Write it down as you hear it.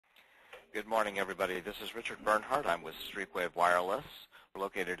Good morning, everybody. This is Richard Bernhardt. I'm with Streakwave Wireless. We're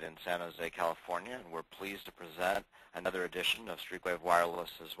located in San Jose, California, and we're pleased to present another edition of Streakwave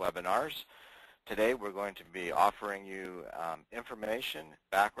Wireless's webinars. Today, we're going to be offering you information,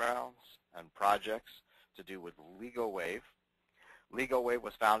 backgrounds, and projects to do with LigoWave. LigoWave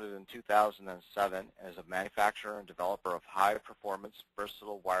was founded in 2007 and is a manufacturer and developer of high-performance,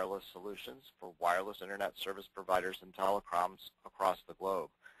 versatile wireless solutions for wireless internet service providers and telecoms across the globe.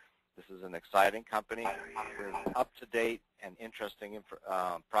 This is an exciting company with up-to-date and interesting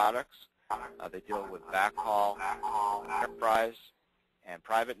products. They deal with backhaul, enterprise, and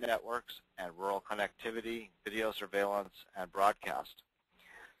private networks, and rural connectivity, video surveillance, and broadcast.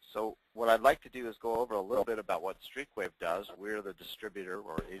 So what I'd like to do is go over a little bit about what Streakwave does. We're the distributor,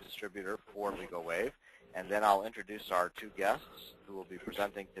 or a distributor for LigoWave, and then I'll introduce our two guests who will be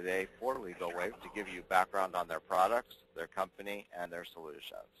presenting today for LigoWave to give you background on their products, their company, and their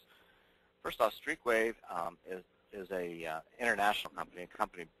solutions. First off, Streakwave is a international company, a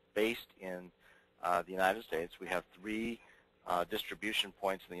company based in the United States. We have three distribution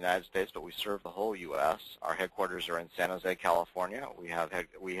points in the United States, but we serve the whole U.S. Our headquarters are in San Jose, California. We have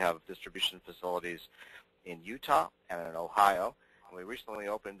distribution facilities in Utah and in Ohio. And we recently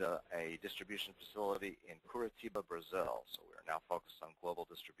opened a distribution facility in Curitiba, Brazil. So we are now focused on global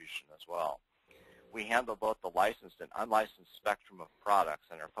distribution as well. We handle both the licensed and unlicensed spectrum of products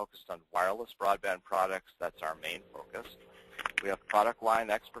and are focused on wireless broadband products. That's our main focus. We have product line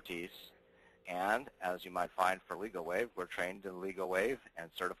expertise, and as you might find for LigoWave, we're trained in LigoWave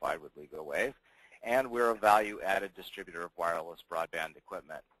and certified with LigoWave, and we're a value-added distributor of wireless broadband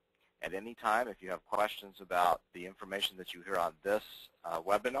equipment. At any time, if you have questions about the information that you hear on this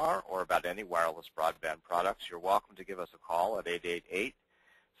webinar or about any wireless broadband products, you're welcome to give us a call at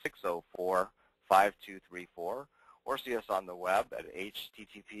 888-604-5234, or see us on the web at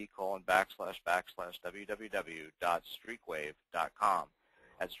http://www.streakwave.com.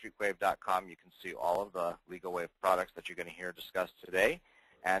 At streakwave.com, you can see all of the LigoWave products that you're going to hear discussed today,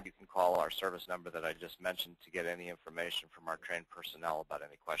 and you can call our service number that I just mentioned to get any information from our trained personnel about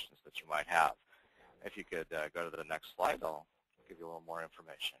any questions that you might have. If you could go to the next slide, I'll give you a little more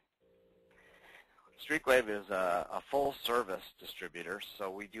information. Streakwave is a full-service distributor,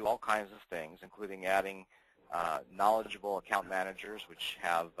 so we do all kinds of things, including adding knowledgeable account managers, which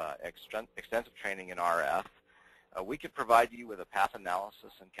have extensive training in RF. We could provide you with a path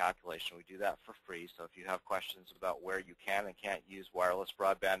analysis and calculation. We do that for free, so if you have questions about where you can and can't use wireless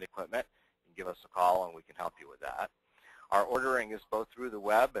broadband equipment, you can give us a call and we can help you with that. Our ordering is both through the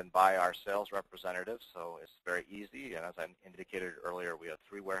web and by our sales representatives, so it's very easy. And as I indicated earlier, we have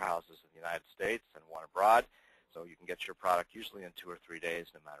 3 warehouses in the United States and 1 abroad, so you can get your product usually in 2 or 3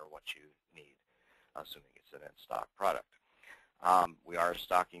 days no matter what you need, assuming it's an in-stock product. We are a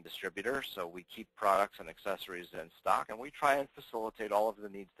stocking distributor, so we keep products and accessories in stock, and we try and facilitate all of the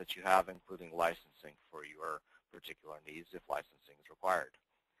needs that you have, including licensing for your particular needs if licensing is required.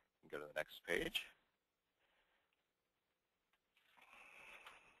 You can go to the next page.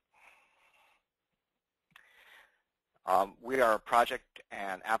 We are a project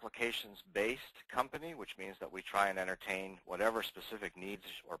and applications-based company, which means that we try and entertain whatever specific needs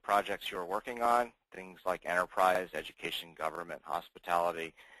or projects you're working on, things like enterprise, education, government,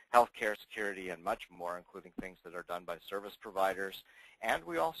 hospitality, healthcare, security, and much more, including things that are done by service providers. And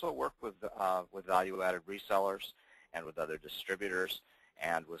we also work with value-added resellers and with other distributors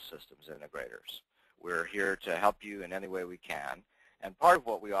and with systems integrators. We're here to help you in any way we can. And part of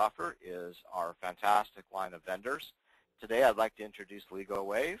what we offer is our fantastic line of vendors. Today, I'd like to introduce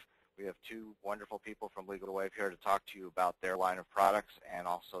LigoWave. We have 2 wonderful people from LigoWave here to talk to you about their line of products and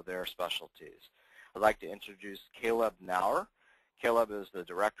also their specialties. I'd like to introduce Caleb Nauer. Caleb is the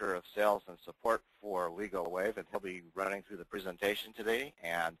Director of Sales and Support for LigoWave, and he'll be running through the presentation today.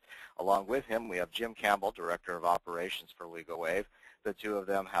 And along with him, we have Jim Campbell, Director of Operations for LigoWave. The 2 of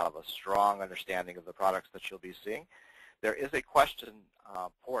them have a strong understanding of the products that you'll be seeing. There is a question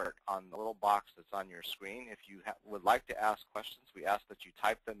port on the little box that's on your screen. If you would like to ask questions, we ask that you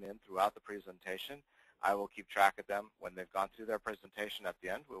type them in throughout the presentation. I will keep track of them when they've gone through their presentation. At the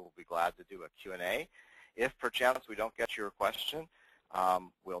end, we will be glad to do a Q&A. If perchance we don't get your question,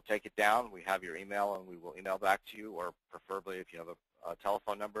 we'll take it down. We have your email, and we will email back to you, or preferably if you have a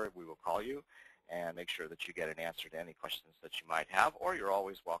telephone number, we will call you and make sure that you get an answer to any questions that you might have, or you're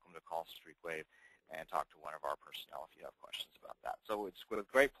always welcome to call Streakwave and talk to one of our personnel if you have questions about that. So it's with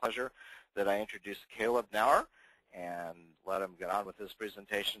great pleasure that I introduce Caleb Nauer and let him get on with his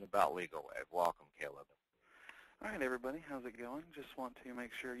presentation about LigoWave. Welcome, Caleb. All right, everybody. How's it going? Just want to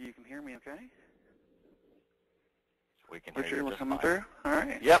make sure you can hear me okay. We can hear you just coming fine. Through? All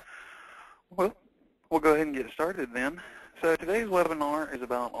right. Yep. Well, we'll go ahead and get started then. So today's webinar is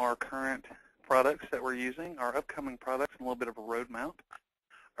about our current products that we're using, our upcoming products, and a little bit of a roadmap.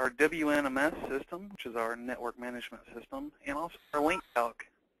 Our WNMS system, which is our network management system, and also our link calc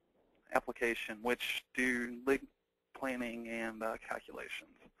application, which do link planning and calculations.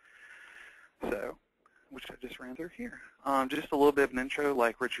 So, which I just ran through here. Just a little bit of an intro.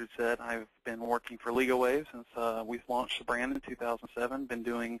 Like Richard said, I've been working for LigoWave since we've launched the brand in 2007. Been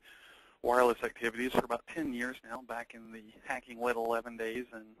doing wireless activities for about 10 years now, back in the hacking wet 11 days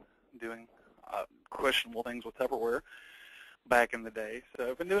and doing questionable things with Tupperware back in the day.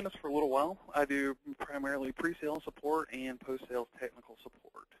 So I've been doing this for a little while. I do primarily pre-sale support and post-sales technical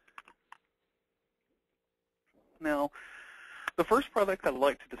support. Now, the first product I'd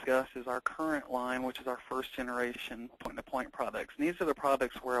like to discuss is our current line, which is our first generation point-to-point products. And these are the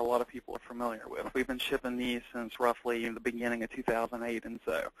products where a lot of people are familiar with. We've been shipping these since roughly the beginning of 2008 and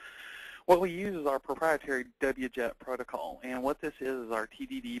so. What we use is our proprietary WJet protocol, and what this is our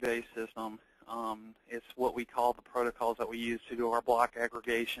TDD-based system. It's what we call the protocols that we use to do our block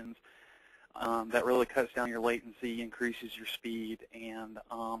aggregations. That really cuts down your latency, increases your speed, and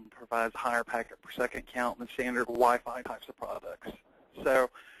provides higher packet per second count than standard Wi-Fi types of products. So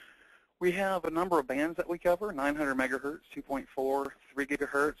we have a number of bands that we cover: 900 megahertz, 2.4, 3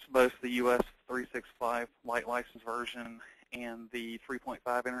 gigahertz, both the US 365 light license version and the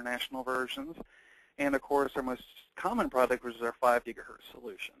 3.5 international versions, and of course our most common product, which is our 5 gigahertz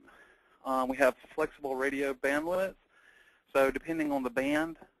solution. We have flexible radio bandwidth, so depending on the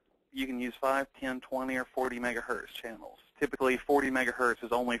band, you can use 5, 10, 20, or 40 megahertz channels. Typically 40 megahertz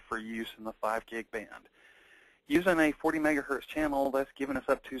is only for use in the 5 gig band. Using a 40 megahertz channel, that's giving us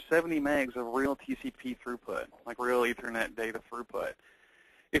up to 70 megs of real TCP throughput, like real Ethernet data throughput.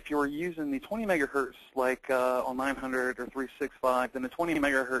 If you're using the 20 megahertz like on 900 or 365, then the 20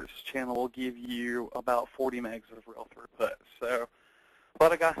 megahertz channel will give you about 40 megs of real throughput. So a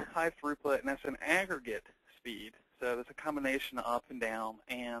lot of high throughput, and that's an aggregate speed. So it's a combination of up and down,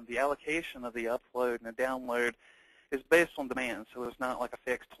 and the allocation of the upload and the download is based on demand. So it's not like a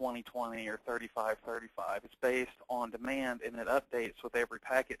fixed 20-20 or 35-35. It's based on demand, and it updates with every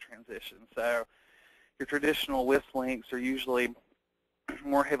packet transition. So your traditional WISP links are usually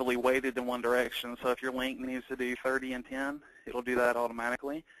more heavily weighted in one direction. So if your link needs to do 30 and 10, it'll do that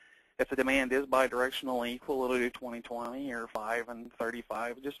automatically. If the demand is bidirectionally equal, it'll do 20-20 or 5 and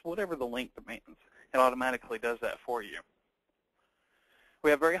 35, just whatever the link demands. It automatically does that for you. We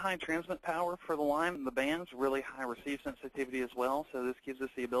have very high transmit power for the line and the bands, really high receive sensitivity as well, so this gives us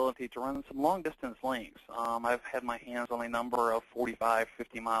the ability to run some long-distance links. I've had my hands on a number of 45,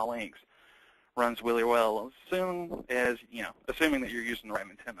 50-mile links. Runs really well, assuming that you're using the right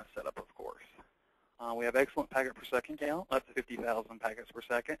antenna setup, of course. We have excellent packet per second count, up to 50,000 packets per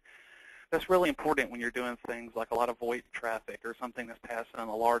second. That's really important when you're doing things like a lot of VoIP traffic or something that's passing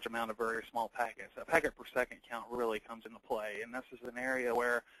a large amount of very small packets. That packet per second count really comes into play, and this is an area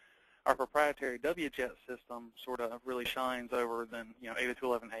where our proprietary WJet system sort of really shines over than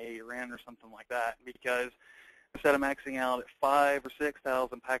 802.11a or N or something like that, because instead of maxing out at 5,000 or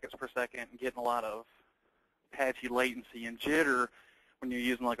 6,000 packets per second and getting a lot of patchy latency and jitter when you're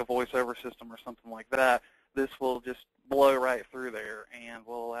using like a voice over system or something like that, this will just blow right through there and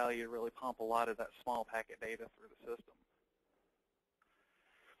will allow you to really pump a lot of that small packet data through the system.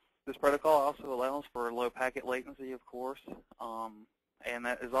 This protocol also allows for low packet latency, of course, and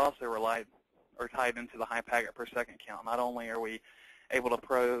that is also tied into the high packet per second count. Not only are we able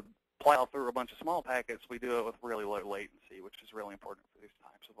to plow through a bunch of small packets, we do it with really low latency, which is really important for these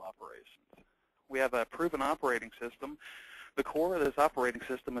types of operations. We have a proven operating system. The core of this operating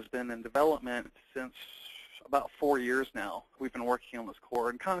system has been in development since about 4 years now. We've been working on this core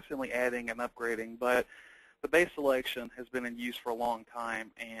and constantly adding and upgrading, but the base selection has been in use for a long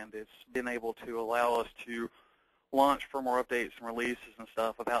time, and it's been able to allow us to launch firmware updates and releases and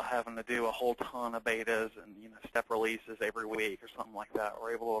stuff without having to do a whole ton of betas and step releases every week or something like that.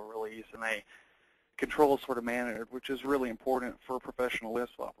 We're able to release in a controlled sort of manner, which is really important for professional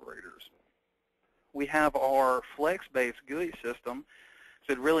WISP operators. We have our flex-based GUI system.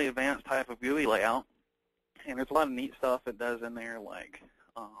 It's a really advanced type of GUI layout, and there's a lot of neat stuff it does in there, like,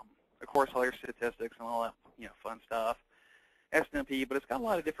 of course, all your statistics and all that, fun stuff. SMP, but it's got a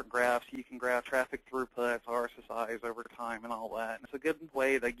lot of different graphs. You can graph traffic throughputs, RSSIs over time, and all that. And it's a good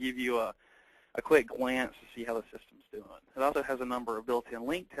way to give you a quick glance to see how the system's doing. It also has a number of built-in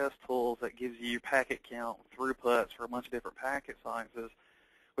link test tools that gives you packet count, throughputs for a bunch of different packet sizes,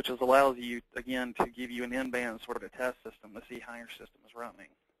 which allows you, again, to give you an in-band sort of a test system to see how your system is running.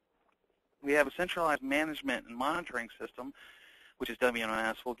 We have a centralized management and monitoring system, which is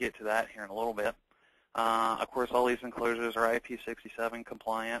WMS. We'll get to that here in a little bit. Of course, all these enclosures are IP67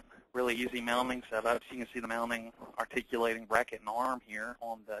 compliant. Really easy mounting setups. You can see the mounting articulating bracket and arm here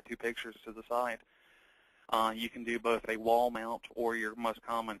on the two pictures to the side. You can do both a wall mount or your most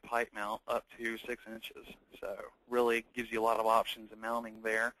common pipe mount up to 6 inches. So really gives you a lot of options in mounting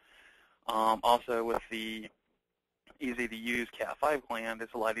there. Also with the easy-to-use Cat5 gland,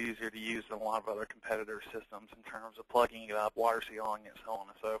 it's a lot easier to use than a lot of other competitor systems in terms of plugging it up, water sealing it, so on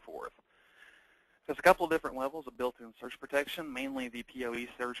and so forth. There's a couple of different levels of built-in surge protection. Mainly the PoE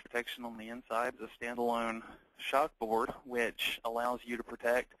surge protection on the inside is a standalone shock board, which allows you to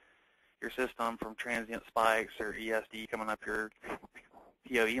protect your system from transient spikes or ESD coming up your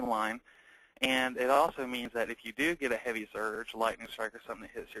PoE line. And it also means that if you do get a heavy surge, lightning strike or something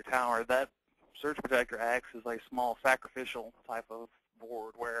that hits your tower, that surge protector acts as a small sacrificial type of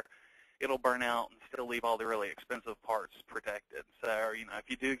board where it'll burn out and still leave all the really expensive parts protected. So, you know, if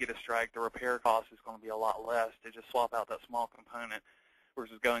you do get a strike, the repair cost is going to be a lot less to just swap out that small component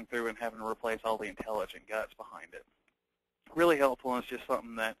versus going through and having to replace all the intelligent guts behind it. Really helpful, and it's just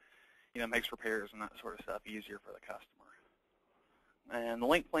something that, you know, makes repairs and that sort of stuff easier for the customer. And the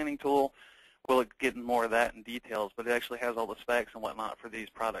link planning tool, we'll get into more of that in details, but it actually has all the specs and whatnot for these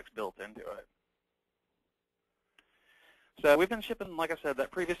products built into it. So we've been shipping, like I said, that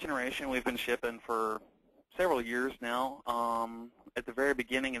previous generation we've been shipping for several years now. At the very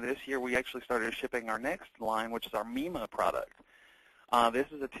beginning of this year, we actually started shipping our next line, which is our MIMO product. This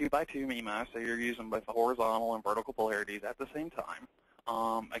is a 2x2 MIMO, so you're using both the horizontal and vertical polarities at the same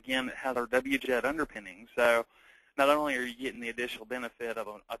time. Again, it has our WJet underpinning, so not only are you getting the additional benefit of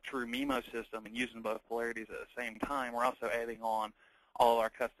a true MIMO system and using both polarities at the same time, we're also adding on all of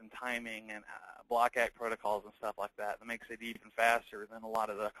our custom timing and block act protocols and stuff like that makes it even faster than a lot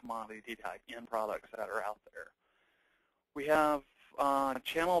of the commodity type end products that are out there. We have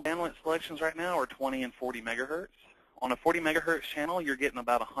channel bandwidth selections right now are 20 and 40 megahertz. On a 40 megahertz channel, you're getting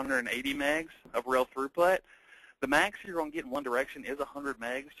about 180 megs of real throughput. The max you're going to get in one direction is 100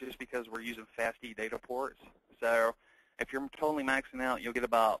 megs just because we're using FAST-E data ports. So if you're totally maxing out, you'll get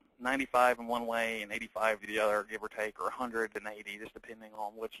about 95 in one way and 85 the other, give or take, or 180, just depending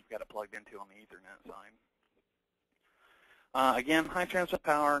on what you've got it plugged into on the Ethernet side. Again, high transmit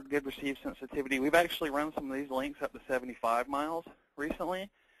power, good receive sensitivity. We've actually run some of these links up to 75 miles recently.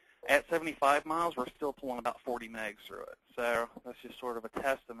 At 75 miles, we're still pulling about 40 megs through it. So that's just sort of a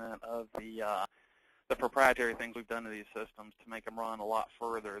testament of the proprietary things we've done to these systems to make them run a lot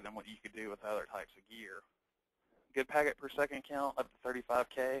further than what you could do with other types of gear. Good packet per second count up to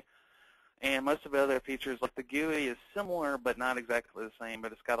 35K. And most of the other features, like the GUI is similar but not exactly the same,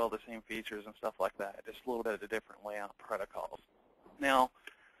 but it's got all the same features and stuff like that, just a little bit of the different layout protocols. Now,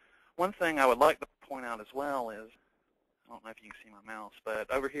 one thing I would like to point out as well is, I don't know if you can see my mouse, but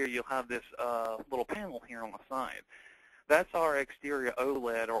over here you'll have this little panel here on the side. That's our exterior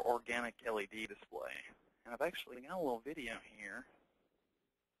OLED or organic LED display. And I've actually got a little video here,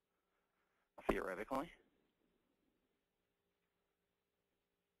 theoretically.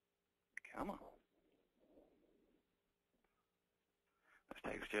 Come on.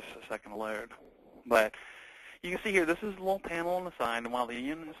 This takes just a second to load. But you can see here, this is a little panel on the side, and while the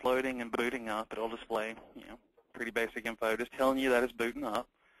unit is loading and booting up, it'll display, you know, pretty basic info, just telling you that it's booting up.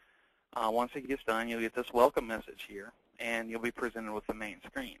 Once it gets done, you'll get this welcome message here, and you'll be presented with the main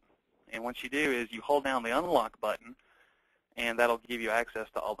screen. And what you do is you hold down the unlock button, and that'll give you access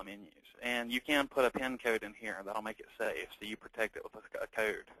to all the menus. And you can put a PIN code in here. That'll make it safe, so you protect it with a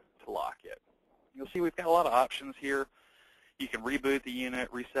code to lock it. You'll see we've got a lot of options here. You can reboot the unit,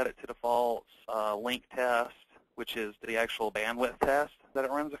 reset it to defaults, link test, which is the actual bandwidth test that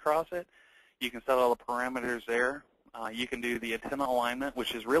it runs across it. You can set all the parameters there. You can do the antenna alignment,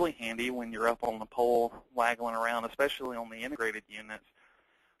 which is really handy when you're up on the pole waggling around, especially on the integrated units.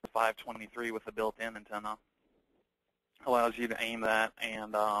 The 523 with the built-in antenna allows you to aim that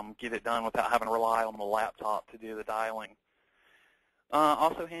and get it done without having to rely on the laptop to do the dialing.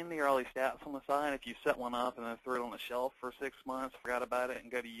 Also handy are all these stats on the side. If you set one up and then throw it on the shelf for 6 months, forgot about it, and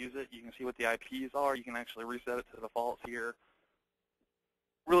go to use it, you can see what the IPs are. You can actually reset it to the defaults here.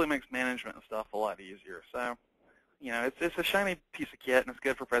 Really makes management and stuff a lot easier. So, you know, it's a shiny piece of kit, and it's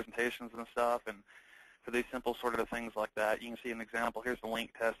good for presentations and stuff, and for these simple sort of things like that. You can see an example. Here's the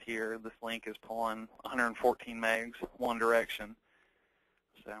link test here. This link is pulling 114 megs one direction.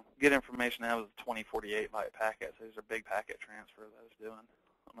 So good information to have is a 2048 byte packet. So these are big packet transfer that it's doing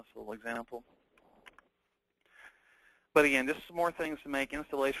on this little example. But again, just some more things to make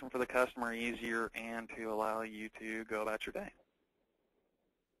installation for the customer easier and to allow you to go about your day.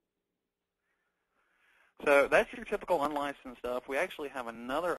 So that's your typical unlicensed stuff. We actually have another